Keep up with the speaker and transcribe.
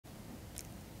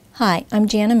Hi, I'm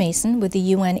Jana Mason with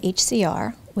the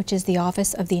UNHCR, which is the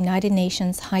Office of the United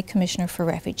Nations High Commissioner for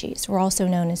Refugees. We're also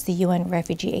known as the UN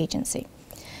Refugee Agency.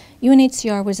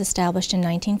 UNHCR was established in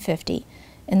 1950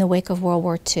 in the wake of World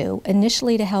War II,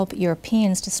 initially to help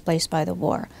Europeans displaced by the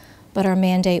war, but our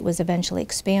mandate was eventually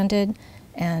expanded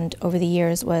and over the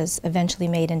years was eventually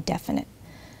made indefinite.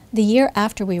 The year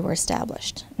after we were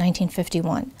established,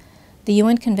 1951, the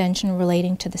UN Convention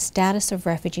relating to the status of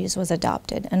refugees was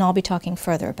adopted, and I'll be talking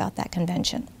further about that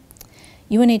convention.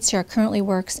 UNHCR currently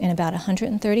works in about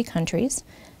 130 countries,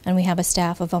 and we have a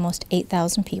staff of almost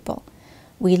 8,000 people.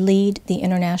 We lead the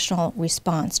international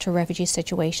response to refugee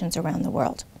situations around the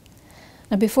world.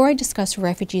 Now, before I discuss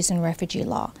refugees and refugee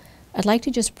law, I'd like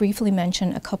to just briefly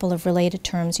mention a couple of related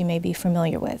terms you may be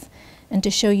familiar with, and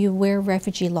to show you where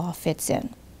refugee law fits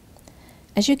in.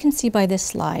 As you can see by this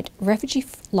slide, refugee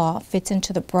law fits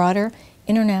into the broader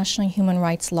international human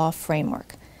rights law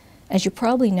framework. As you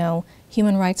probably know,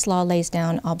 human rights law lays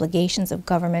down obligations of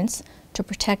governments to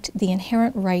protect the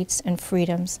inherent rights and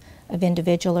freedoms of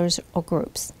individuals or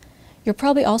groups. You're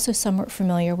probably also somewhat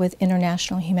familiar with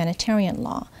international humanitarian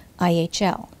law,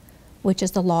 IHL, which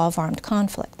is the law of armed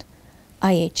conflict.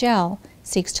 IHL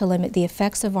seeks to limit the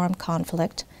effects of armed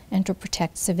conflict and to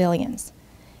protect civilians.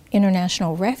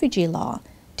 International refugee law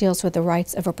deals with the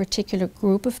rights of a particular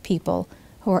group of people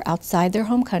who are outside their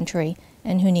home country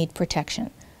and who need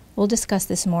protection. We'll discuss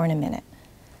this more in a minute.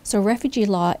 So refugee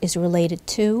law is related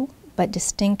to, but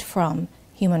distinct from,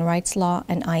 human rights law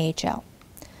and IHL.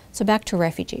 So back to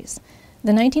refugees.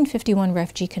 The 1951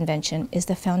 Refugee Convention is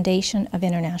the foundation of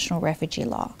international refugee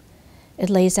law. It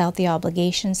lays out the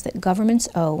obligations that governments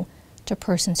owe to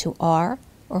persons who are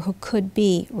or who could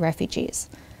be refugees.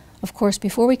 Of course,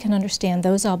 before we can understand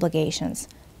those obligations,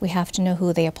 we have to know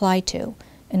who they apply to.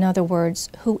 In other words,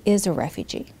 who is a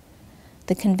refugee?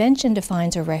 The Convention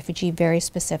defines a refugee very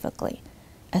specifically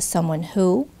as someone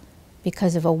who,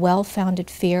 because of a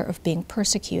well-founded fear of being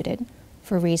persecuted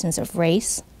for reasons of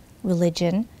race,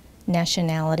 religion,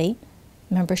 nationality,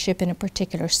 membership in a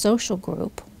particular social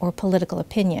group, or political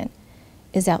opinion,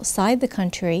 is outside the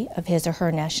country of his or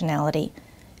her nationality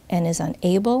and is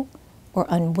unable or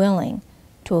unwilling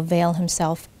to avail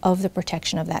himself of the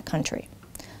protection of that country.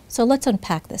 So let's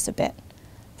unpack this a bit.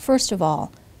 First of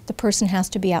all, the person has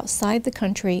to be outside the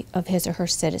country of his or her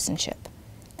citizenship.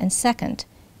 And second,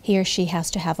 he or she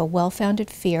has to have a well-founded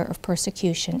fear of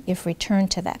persecution if returned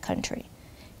to that country.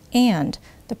 And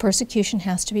the persecution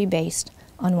has to be based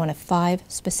on one of 5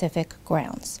 specific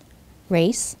grounds: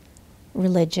 race,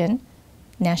 religion,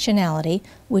 nationality,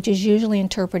 which is usually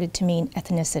interpreted to mean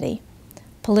ethnicity,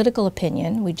 political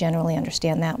opinion, we generally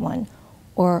understand that one,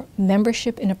 or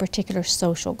membership in a particular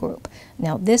social group.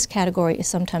 Now, this category is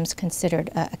sometimes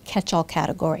considered a catch-all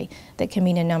category that can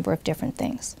mean a number of different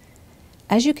things.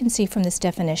 As you can see from this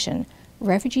definition,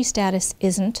 refugee status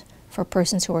isn't for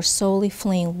persons who are solely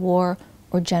fleeing war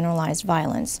or generalized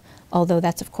violence, although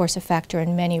that's of course a factor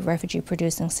in many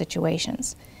refugee-producing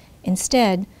situations.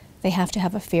 Instead, they have to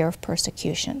have a fear of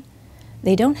persecution.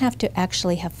 They don't have to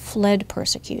actually have fled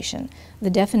persecution.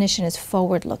 The definition is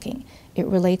forward-looking. It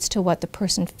relates to what the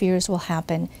person fears will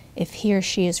happen if he or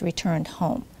she is returned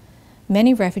home.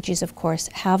 Many refugees, of course,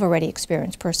 have already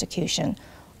experienced persecution,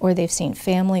 or they've seen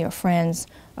family or friends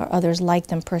or others like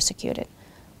them persecuted.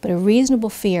 But a reasonable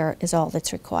fear is all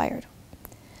that's required.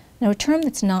 Now, a term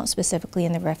that's not specifically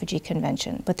in the Refugee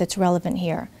Convention, but that's relevant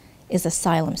here, is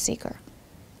asylum seeker.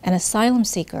 An asylum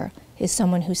seeker is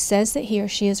someone who says that he or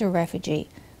she is a refugee,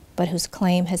 but whose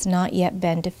claim has not yet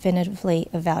been definitively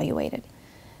evaluated.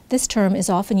 This term is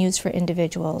often used for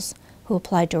individuals who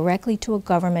apply directly to a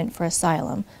government for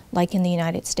asylum, like in the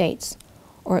United States,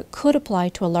 or it could apply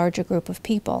to a larger group of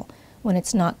people when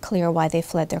it's not clear why they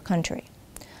fled their country.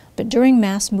 But during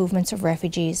mass movements of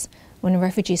refugees, when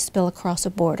refugees spill across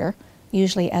a border,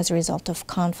 usually as a result of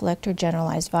conflict or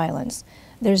generalized violence,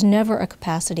 there's never a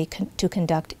capacity to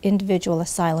conduct individual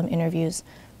asylum interviews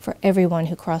for everyone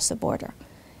who crossed the border.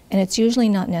 And it's usually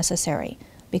not necessary,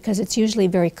 because it's usually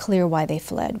very clear why they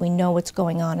fled. We know what's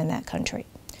going on in that country.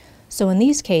 So in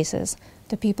these cases,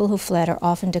 the people who fled are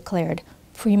often declared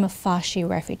prima facie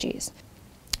refugees.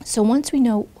 So once we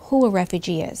know who a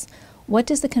refugee is, what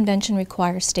does the Convention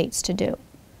require states to do?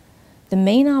 The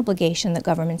main obligation that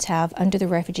governments have under the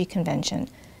Refugee Convention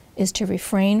is to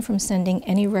refrain from sending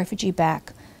any refugee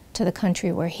back to the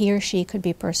country where he or she could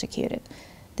be persecuted.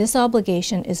 This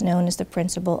obligation is known as the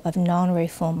principle of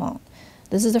non-refoulement.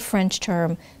 This is a French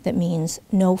term that means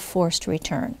no forced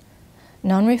return.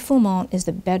 Non-refoulement is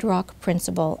the bedrock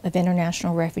principle of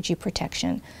international refugee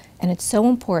protection, and it's so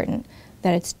important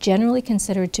that it's generally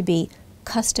considered to be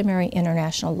customary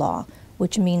international law,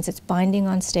 which means it's binding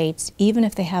on states even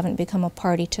if they haven't become a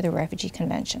party to the Refugee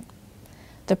Convention.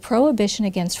 The prohibition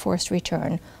against forced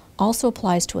return also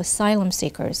applies to asylum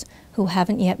seekers who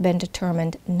haven't yet been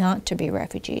determined not to be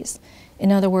refugees.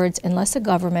 In other words, unless a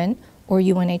government or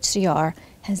UNHCR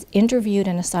has interviewed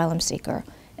an asylum seeker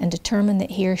and determined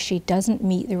that he or she doesn't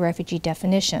meet the refugee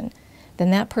definition, then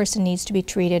that person needs to be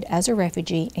treated as a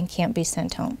refugee and can't be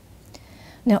sent home.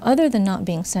 Now, other than not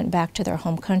being sent back to their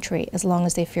home country as long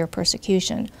as they fear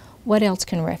persecution, what else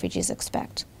can refugees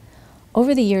expect?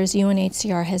 Over the years,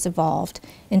 UNHCR has evolved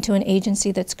into an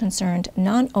agency that's concerned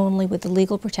not only with the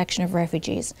legal protection of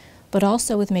refugees, but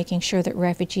also with making sure that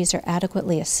refugees are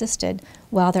adequately assisted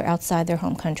while they're outside their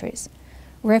home countries.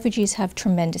 Refugees have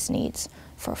tremendous needs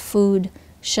for food,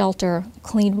 shelter,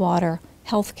 clean water,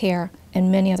 health care,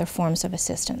 and many other forms of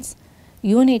assistance.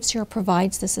 UNHCR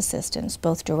provides this assistance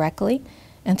both directly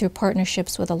and through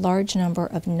partnerships with a large number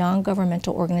of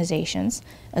non-governmental organizations,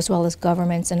 as well as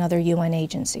governments and other UN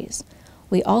agencies.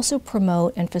 We also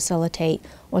promote and facilitate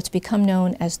what's become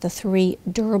known as the 3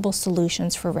 durable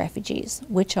solutions for refugees,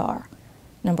 which are,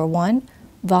 number 1,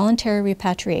 voluntary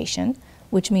repatriation,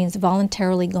 which means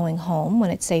voluntarily going home when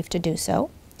it's safe to do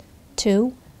so.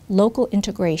 2, local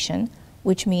integration,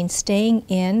 which means staying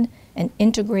in and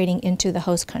integrating into the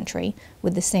host country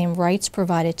with the same rights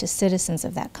provided to citizens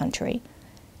of that country.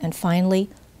 And finally,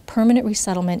 permanent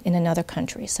resettlement in another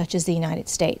country, such as the United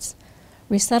States.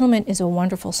 Resettlement is a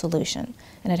wonderful solution,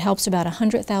 and it helps about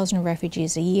 100,000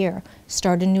 refugees a year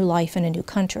start a new life in a new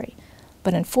country.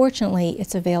 But unfortunately,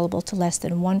 it's available to less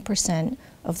than 1%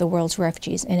 of the world's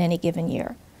refugees in any given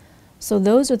year. So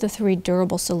those are the 3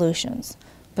 durable solutions.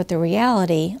 But the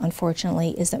reality,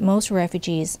 unfortunately, is that most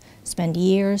refugees spend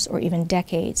years or even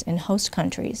decades in host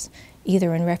countries,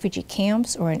 either in refugee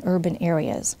camps or in urban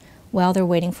areas, while they're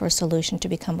waiting for a solution to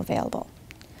become available.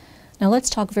 Now let's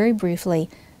talk very briefly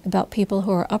about people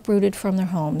who are uprooted from their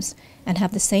homes and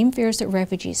have the same fears that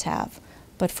refugees have,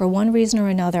 but for one reason or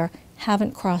another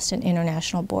haven't crossed an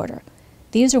international border.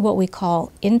 These are what we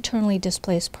call internally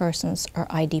displaced persons, or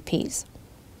IDPs.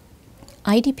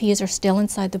 IDPs are still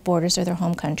inside the borders of their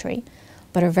home country,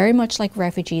 but are very much like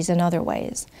refugees in other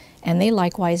ways, and they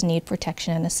likewise need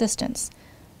protection and assistance.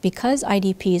 Because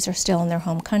IDPs are still in their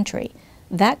home country,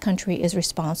 that country is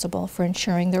responsible for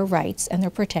ensuring their rights and their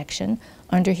protection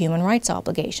under human rights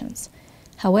obligations.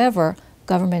 However,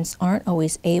 governments aren't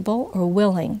always able or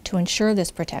willing to ensure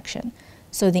this protection,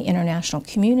 so the international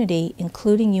community,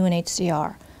 including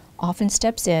UNHCR, often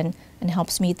steps in and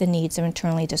helps meet the needs of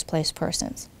internally displaced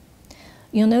persons.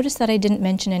 You'll notice that I didn't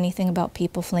mention anything about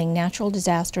people fleeing natural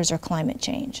disasters or climate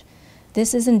change.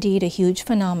 This is indeed a huge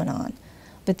phenomenon,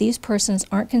 but these persons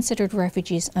aren't considered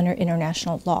refugees under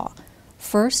international law.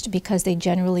 First, because they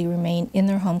generally remain in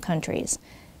their home countries,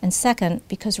 and second,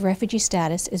 because refugee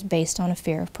status is based on a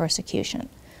fear of persecution.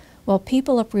 While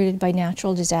people uprooted by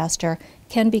natural disaster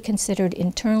can be considered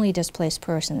internally displaced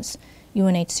persons,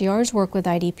 UNHCR's work with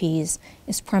IDPs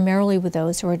is primarily with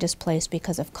those who are displaced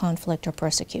because of conflict or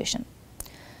persecution.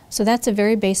 So that's a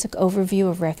very basic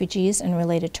overview of refugees and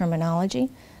related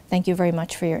terminology. Thank you very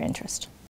much for your interest.